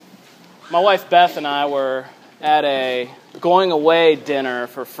My wife Beth and I were at a going away dinner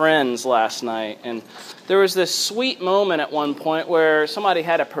for friends last night, and there was this sweet moment at one point where somebody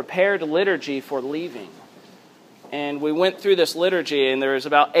had a prepared liturgy for leaving. And we went through this liturgy, and there was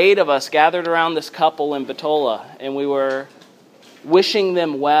about 8 of us gathered around this couple in Batola, and we were wishing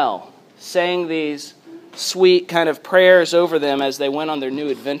them well, saying these sweet kind of prayers over them as they went on their new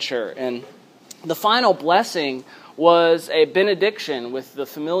adventure. And the final blessing was a benediction with the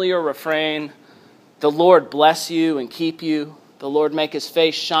familiar refrain, "The Lord bless you and keep you. The Lord make his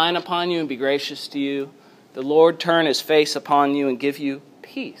face shine upon you and be gracious to you. The Lord turn his face upon you and give you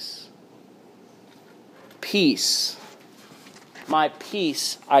peace." Peace. My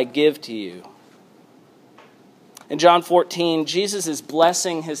peace I give to you. In John 14, Jesus is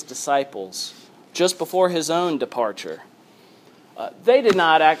blessing his disciples just before his own departure. They did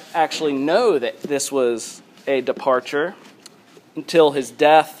not actually know that this was a departure until his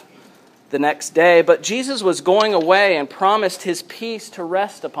death the next day, but Jesus was going away and promised his peace to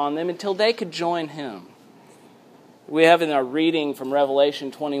rest upon them until they could join him. We have in our reading from Revelation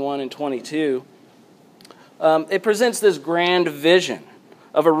 21 and 22, it presents this grand vision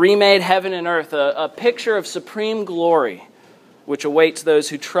of a remade heaven and earth, a picture of supreme glory which awaits those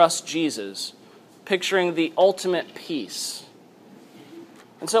who trust Jesus, picturing the ultimate peace.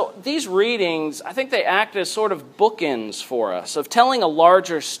 And so these readings, I think they act as sort of bookends for us of telling a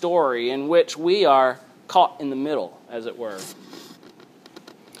larger story in which we are caught in the middle, as it were.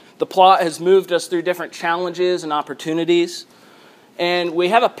 The plot has moved us through different challenges and opportunities, and we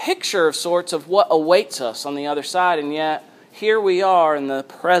have a picture of sorts of what awaits us on the other side, and yet here we are in the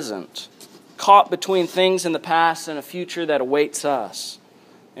present, caught between things in the past and a future that awaits us.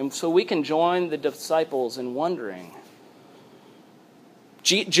 And so we can join the disciples in wondering.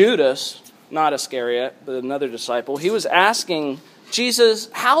 Judas, not Iscariot, but another disciple, he was asking Jesus,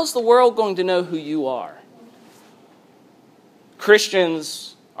 how's the world going to know who you are?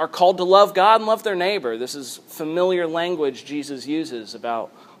 Christians are called to love God and love their neighbor. This is familiar language Jesus uses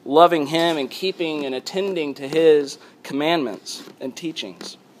about loving him and keeping and attending to his commandments and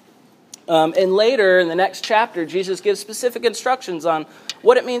teachings. And later, in the next chapter, Jesus gives specific instructions on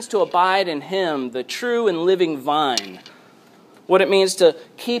what it means to abide in him, the true and living vine. What it means to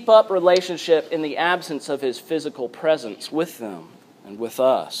keep up relationship in the absence of his physical presence with them and with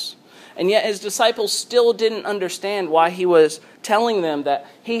us. And yet his disciples still didn't understand why he was telling them that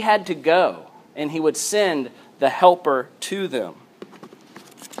he had to go and he would send the helper to them.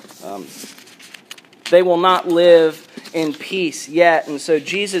 They will not live in peace yet, and so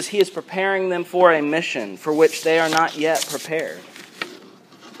Jesus, he is preparing them for a mission for which they are not yet prepared.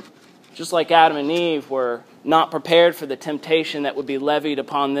 Just like Adam and Eve were not prepared for the temptation that would be levied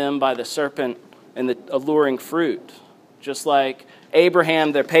upon them by the serpent and the alluring fruit. Just like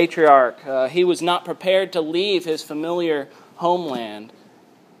Abraham, their patriarch, he was not prepared to leave his familiar homeland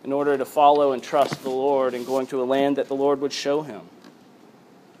in order to follow and trust the Lord and going to a land that the Lord would show him.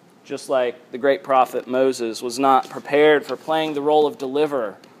 Just like the great prophet Moses was not prepared for playing the role of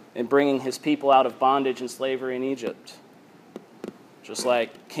deliverer in bringing his people out of bondage and slavery in Egypt. Just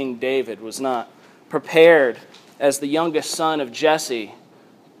like King David was not prepared as the youngest son of Jesse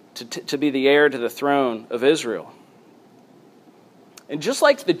to be the heir to the throne of Israel. And just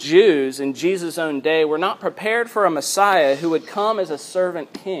like the Jews in Jesus' own day were not prepared for a Messiah who would come as a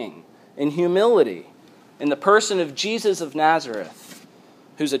servant king in humility in the person of Jesus of Nazareth,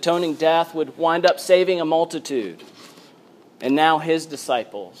 whose atoning death would wind up saving a multitude. And now his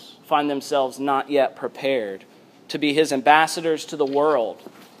disciples find themselves not yet prepared to be his ambassadors to the world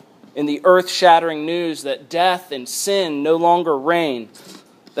in the earth-shattering news that death and sin no longer reign,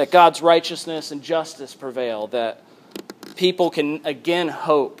 that God's righteousness and justice prevail, that people can again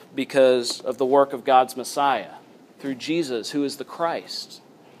hope because of the work of God's Messiah through Jesus, who is the Christ.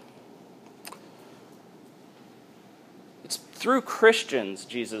 It's through Christians,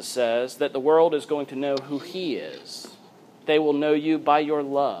 Jesus says, that the world is going to know who he is. They will know you by your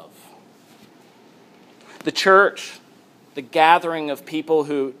love. The church, the gathering of people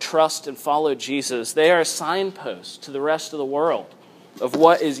who trust and follow Jesus, they are a signpost to the rest of the world of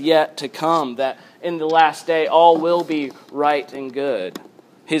what is yet to come, that in the last day all will be right and good.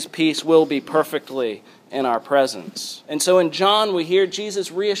 His peace will be perfectly in our presence. And so in John we hear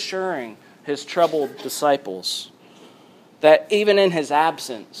Jesus reassuring his troubled disciples that even in his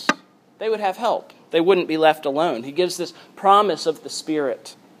absence they would have help. They wouldn't be left alone. He gives this promise of the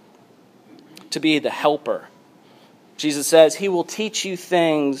Spirit to be the helper. Jesus says, he will teach you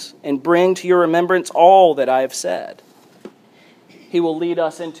things and bring to your remembrance all that I have said. He will lead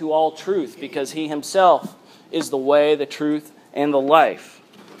us into all truth because he himself is the way, the truth, and the life.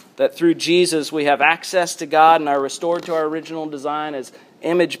 that through Jesus we have access to God and are restored to our original design as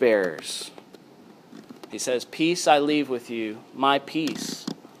image bearers. He says, "Peace I leave with you, my peace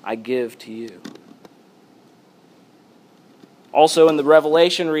I give to you." Also in the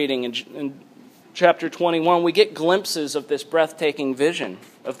Revelation reading in chapter 21, we get glimpses of this breathtaking vision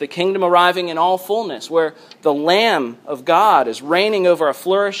of the kingdom arriving in all fullness, where the Lamb of God is reigning over a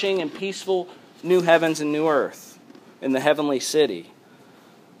flourishing and peaceful new heavens and new earth in the heavenly city.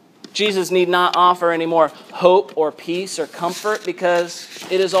 Jesus need not offer any more hope or peace or comfort because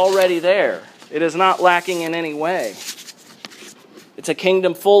it is already there. It is not lacking in any way. It's a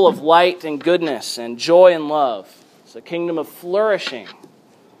kingdom full of light and goodness and joy and love. It's a kingdom of flourishing.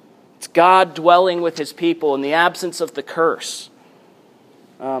 It's God dwelling with his people in the absence of the curse.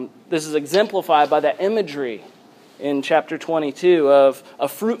 This is exemplified by that imagery in chapter 22 of a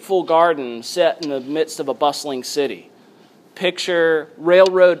fruitful garden set in the midst of a bustling city. Picture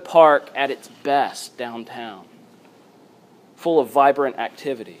Railroad Park at its best downtown, full of vibrant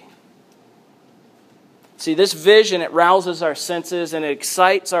activity. See, this vision, it rouses our senses and it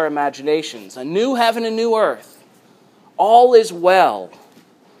excites our imaginations. A new heaven and new earth. All is well.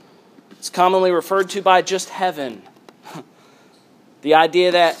 It's commonly referred to by just heaven. The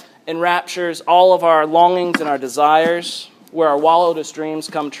idea that enraptures all of our longings and our desires, where our wildest dreams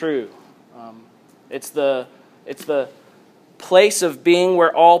come true. It's the place of being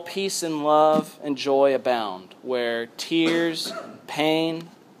where all peace and love and joy abound, where tears, pain,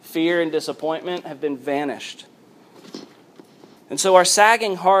 fear, and disappointment have been vanished. And so our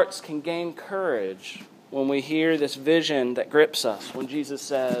sagging hearts can gain courage when we hear this vision that grips us, when Jesus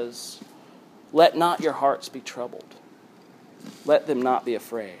says, "Let not your hearts be troubled. Let them not be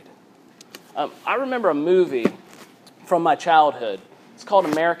afraid." I remember a movie from my childhood. It's called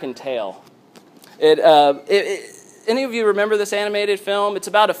American Tail. Any of you remember this animated film? It's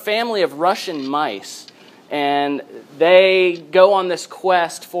about a family of Russian mice. And they go on this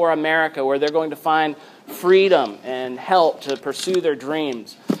quest for America where they're going to find freedom and help to pursue their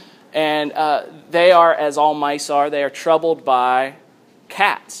dreams. And they are, as all mice are, they are troubled by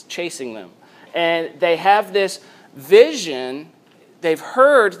cats chasing them. And they have this vision. They've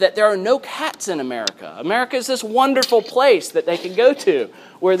heard that there are no cats in America. America is this wonderful place that they can go to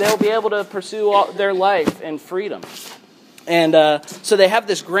where they'll be able to pursue their life in freedom. And so they have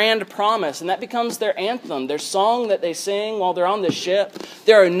this grand promise, and that becomes their anthem, their song that they sing while they're on the ship.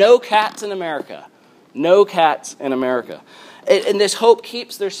 There are no cats in America. No cats in America. And this hope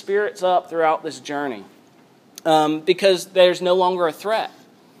keeps their spirits up throughout this journey because there's no longer a threat.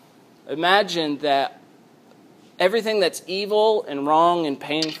 Imagine that everything that's evil and wrong and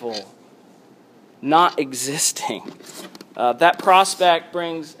painful not existing. That prospect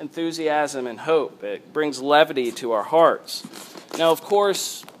brings enthusiasm and hope. It brings levity to our hearts. Now, of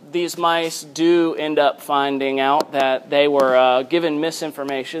course, these mice do end up finding out that they were given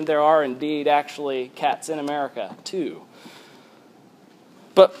misinformation. There are indeed actually cats in America, too.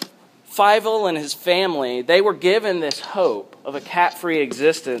 But Fievel and his family, they were given this hope of a cat-free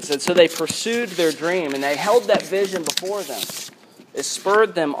existence, and so they pursued their dream, and they held that vision before them. It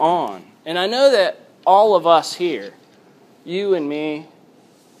spurred them on. And I know that all of us here, you and me,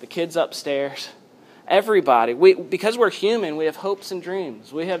 the kids upstairs, everybody, because we're human, we have hopes and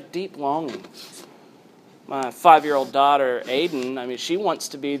dreams. We have deep longings. My 5-year-old daughter, Aiden, she wants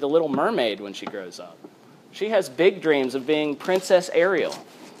to be the Little Mermaid when she grows up. She has big dreams of being Princess Ariel.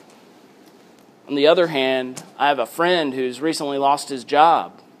 On the other hand, I have a friend who's recently lost his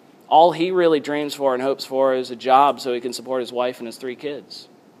job. All he really dreams for and hopes for is a job so he can support his wife and his 3 kids.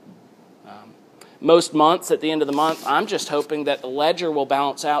 Most months, at the end of the month, I'm just hoping that the ledger will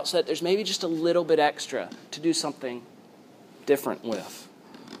balance out so that there's maybe just a little bit extra to do something different with.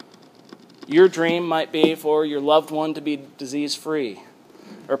 Your dream might be for your loved one to be disease-free,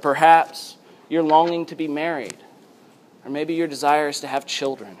 or perhaps you're longing to be married, or maybe your desire is to have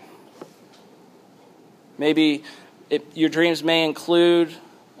children. Maybe your dreams may include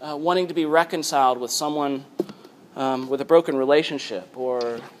wanting to be reconciled with someone with a broken relationship,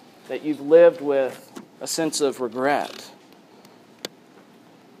 or that you've lived with a sense of regret.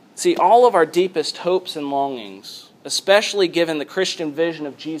 See, all of our deepest hopes and longings, especially given the Christian vision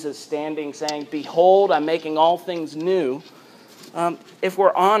of Jesus standing saying, "Behold, I'm making all things new," if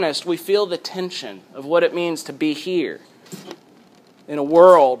we're honest, we feel the tension of what it means to be here in a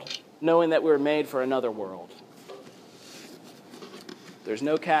world knowing that we were made for another world. There's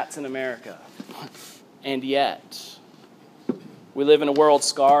no cats in America, and yet we live in a world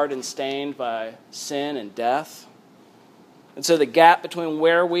scarred and stained by sin and death. And so the gap between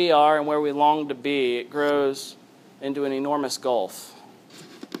where we are and where we long to be, it grows into an enormous gulf.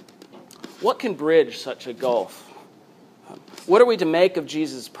 What can bridge such a gulf? What are we to make of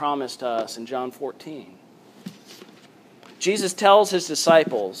Jesus' promise to us in John 14? Jesus tells his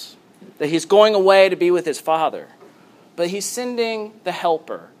disciples that he's going away to be with his Father, but he's sending the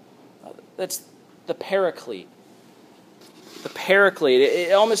Helper. That's the Paraclete. The Paraclete.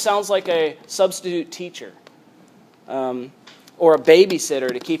 It almost sounds like a substitute teacher or a babysitter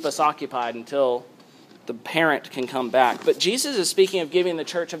to keep us occupied until the parent can come back. But Jesus is speaking of giving the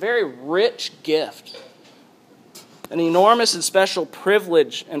church a very rich gift, an enormous and special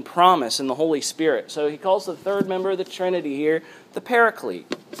privilege and promise in the Holy Spirit. So he calls the third member of the Trinity here the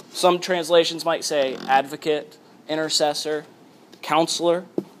Paraclete. Some translations might say advocate, intercessor, counselor.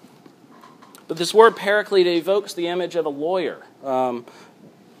 But this word Paraclete evokes the image of a lawyer,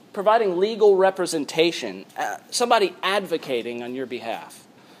 providing legal representation, somebody advocating on your behalf.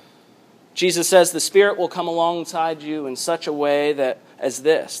 Jesus says the Spirit will come alongside you in such a way that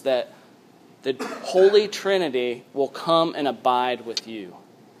the Holy Trinity will come and abide with you.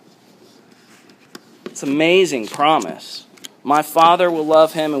 It's an amazing promise. My Father will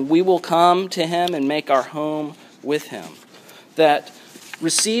love him, and we will come to him and make our home with him. That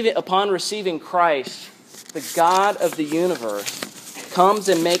upon receiving Christ, the God of the universe comes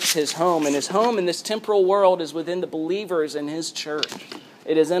and makes his home. And his home in this temporal world is within the believers in his church.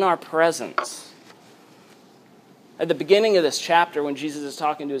 It is in our presence. At the beginning of this chapter, when Jesus is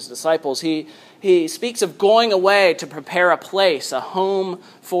talking to his disciples, he speaks of going away to prepare a place, a home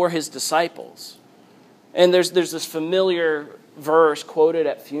for his disciples. And there's this familiar verse quoted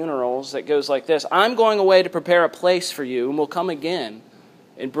at funerals that goes like this: I'm going away to prepare a place for you, and will come again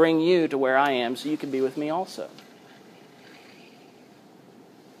and bring you to where I am so you can be with me also.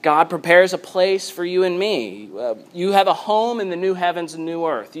 God prepares a place for you and me. You have a home in the new heavens and new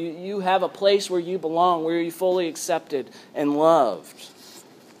earth. You have a place where you belong, where you're fully accepted and loved.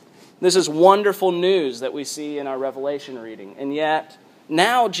 This is wonderful news that we see in our Revelation reading. And yet,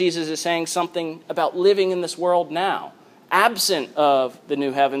 now Jesus is saying something about living in this world now. Absent of the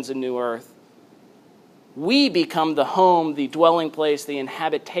new heavens and new earth, we become the home, the dwelling place, the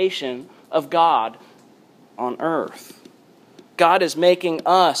inhabitation of God on earth. God is making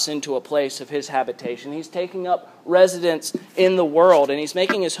us into a place of his habitation. He's taking up residence in the world, and he's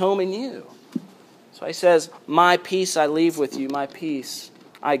making his home in you. So he says, my peace I leave with you, my peace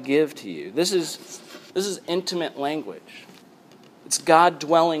I give to you. This is intimate language. It's God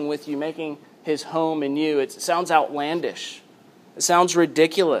dwelling with you, making his home in you. It sounds outlandish. It sounds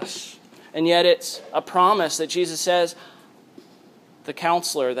ridiculous. And yet it's a promise that Jesus says, the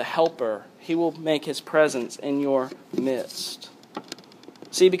counselor, the helper, he will make his presence in your midst.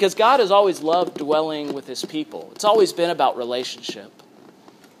 See, because God has always loved dwelling with his people. It's always been about relationship.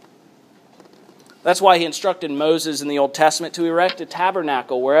 That's why he instructed Moses in the Old Testament to erect a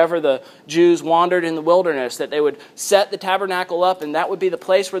tabernacle wherever the Jews wandered in the wilderness, that they would set the tabernacle up, and that would be the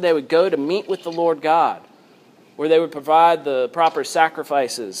place where they would go to meet with the Lord God, where they would provide the proper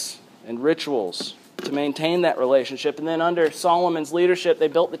sacrifices and rituals to maintain that relationship. And then under Solomon's leadership, they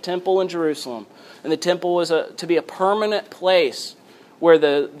built the temple in Jerusalem. And the temple was to be a permanent place where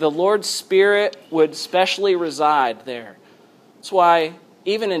the Lord's Spirit would specially reside there. That's why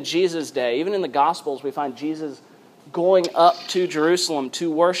even in Jesus' day, even in the Gospels, we find Jesus going up to Jerusalem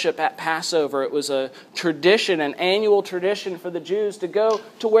to worship at Passover. It was a tradition, an annual tradition for the Jews to go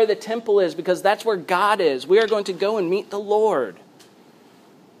to where the temple is, because that's where God is. We are going to go and meet the Lord.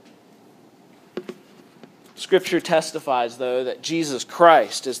 Scripture testifies, though, that Jesus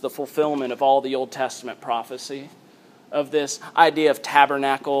Christ is the fulfillment of all the Old Testament prophecy, of this idea of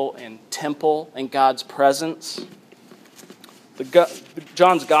tabernacle and temple and God's presence.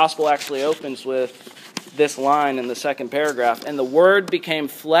 John's Gospel actually opens with this line in the second paragraph, and the Word became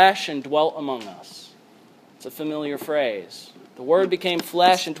flesh and dwelt among us. It's a familiar phrase. The Word became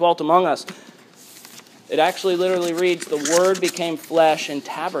flesh and dwelt among us. It actually literally reads, the Word became flesh and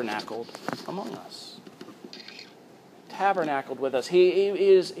tabernacled among us. Tabernacled with us. He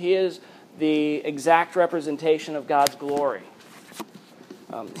is the exact representation of God's glory.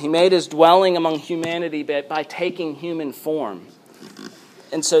 He made his dwelling among humanity by taking human form.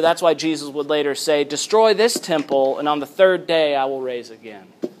 And so that's why Jesus would later say, destroy this temple, and on the third day I will raise again.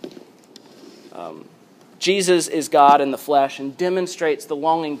 Jesus is God in the flesh and demonstrates the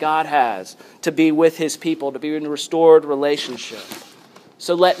longing God has to be with his people, to be in restored relationship.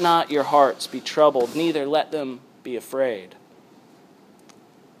 So let not your hearts be troubled, neither let them be afraid.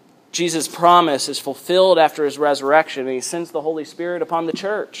 Jesus' promise is fulfilled after his resurrection, and he sends the Holy Spirit upon the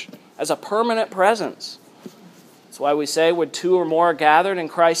church as a permanent presence. That's why we say, when two or more are gathered in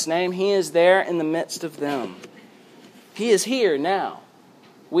Christ's name, he is there in the midst of them. He is here now.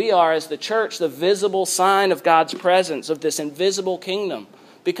 We are, as the church, the visible sign of God's presence, of this invisible kingdom,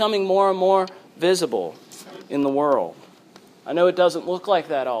 becoming more and more visible in the world. I know it doesn't look like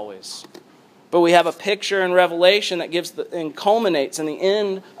that always, but we have a picture in Revelation that gives and culminates in the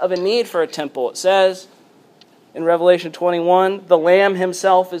end of a need for a temple. It says in Revelation 21, the Lamb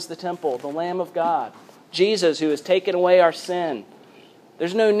himself is the temple, the Lamb of God. Jesus, who has taken away our sin.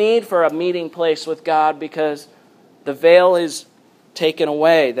 There's no need for a meeting place with God because the veil is taken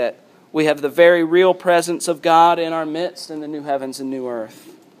away, that we have the very real presence of God in our midst in the new heavens and new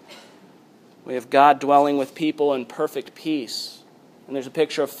earth. We have God dwelling with people in perfect peace. And there's a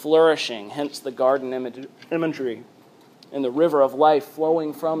picture of flourishing, hence the garden imagery, and the river of life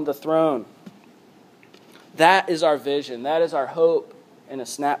flowing from the throne. That is our vision. That is our hope in a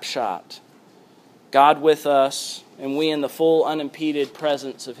snapshot. God with us, and we in the full unimpeded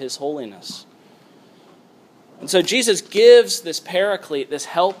presence of His holiness. And so Jesus gives this paraclete, this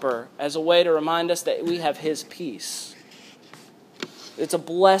helper, as a way to remind us that we have His peace. It's a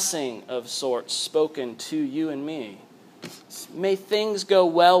blessing of sorts spoken to you and me. May things go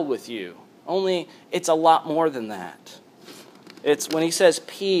well with you. Only it's a lot more than that. It's when He says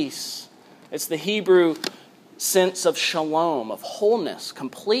peace, it's the Hebrew sense of shalom, of wholeness,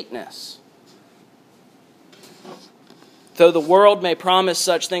 completeness. Though the world may promise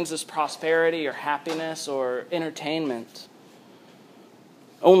such things as prosperity or happiness or entertainment,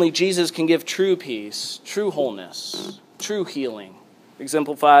 only Jesus can give true peace, true wholeness, true healing,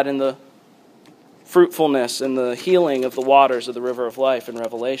 exemplified in the fruitfulness and the healing of the waters of the river of life in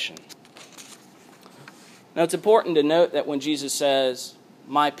Revelation. Now it's important to note that when Jesus says,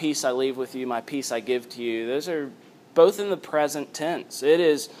 "My peace I leave with you, my peace I give to you," those are both in the present tense. It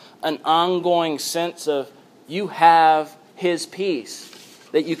is an ongoing sense of you have His peace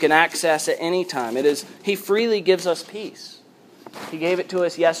that you can access at any time. It is He freely gives us peace. He gave it to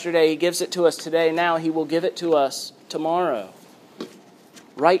us yesterday. He gives it to us today. Now He will give it to us tomorrow.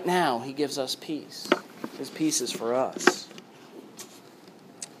 Right now, He gives us peace. His peace is for us.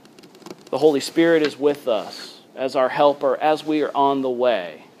 The Holy Spirit is with us as our helper as we are on the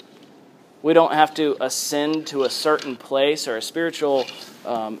way. We don't have to ascend to a certain place or a spiritual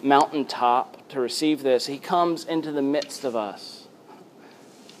mountaintop to receive this. He comes into the midst of us.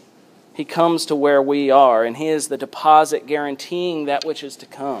 He comes to where we are, and He is the deposit guaranteeing that which is to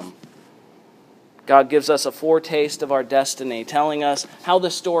come. God gives us a foretaste of our destiny, telling us how the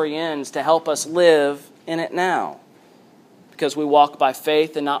story ends to help us live in it now. Because we walk by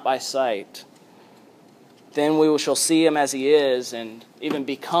faith and not by sight. Then we shall see Him as He is and even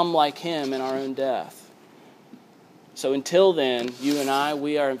become like Him in our own death. So until then, you and I,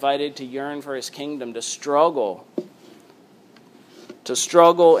 we are invited to yearn for His kingdom, to struggle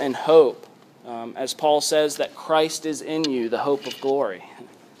in hope. As Paul says, that Christ is in you, the hope of glory.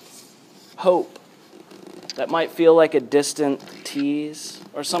 Hope. That might feel like a distant tease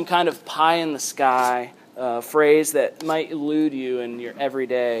or some kind of pie in the sky phrase that might elude you in your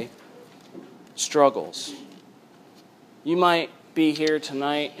everyday struggles. You might be here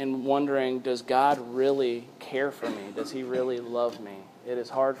tonight and wondering, does God really care for me? Does He really love me? It is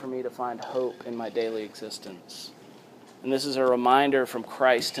hard for me to find hope in my daily existence. And this is a reminder from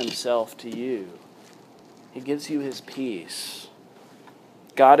Christ Himself to you. He gives you His peace.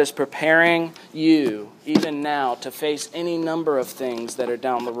 God is preparing you, even now, to face any number of things that are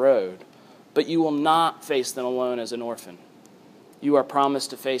down the road. But you will not face them alone as an orphan. You are promised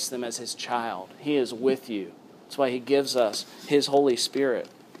to face them as His child. He is with you. That's why He gives us His Holy Spirit.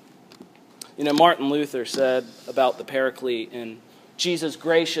 You know, Martin Luther said about the Paraclete in Jesus'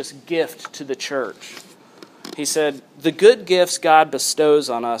 gracious gift to the church. He said, "The good gifts God bestows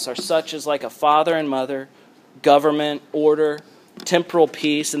on us are such as like a father and mother, government, order, temporal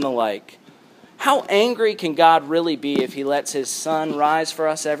peace, and the like. How angry can God really be if He lets His sun rise for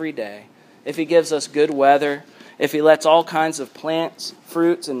us every day, if He gives us good weather, if He lets all kinds of plants,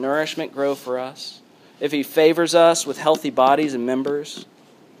 fruits, and nourishment grow for us, if He favors us with healthy bodies and members?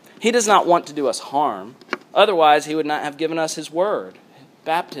 He does not want to do us harm. Otherwise, He would not have given us His word,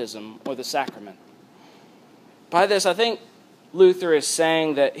 baptism, or the sacrament." By this, I think Luther is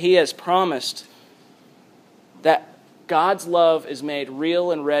saying that he has promised that God's love is made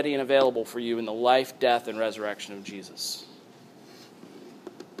real and ready and available for you in the life, death, and resurrection of Jesus.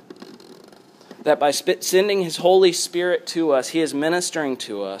 That by sending His Holy Spirit to us, He is ministering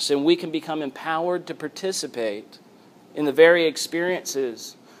to us, and we can become empowered to participate in the very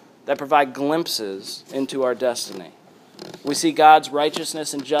experiences that provide glimpses into our destiny. We see God's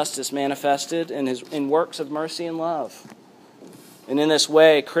righteousness and justice manifested in works of mercy and love. And in this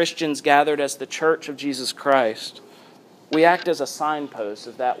way, Christians gathered as the church of Jesus Christ We act as a signpost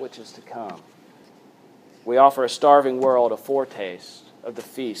of that which is to come. We offer a starving world a foretaste of the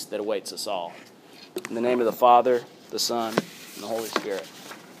feast that awaits us all. In the name of the Father, the Son, and the Holy Spirit.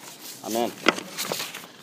 Amen.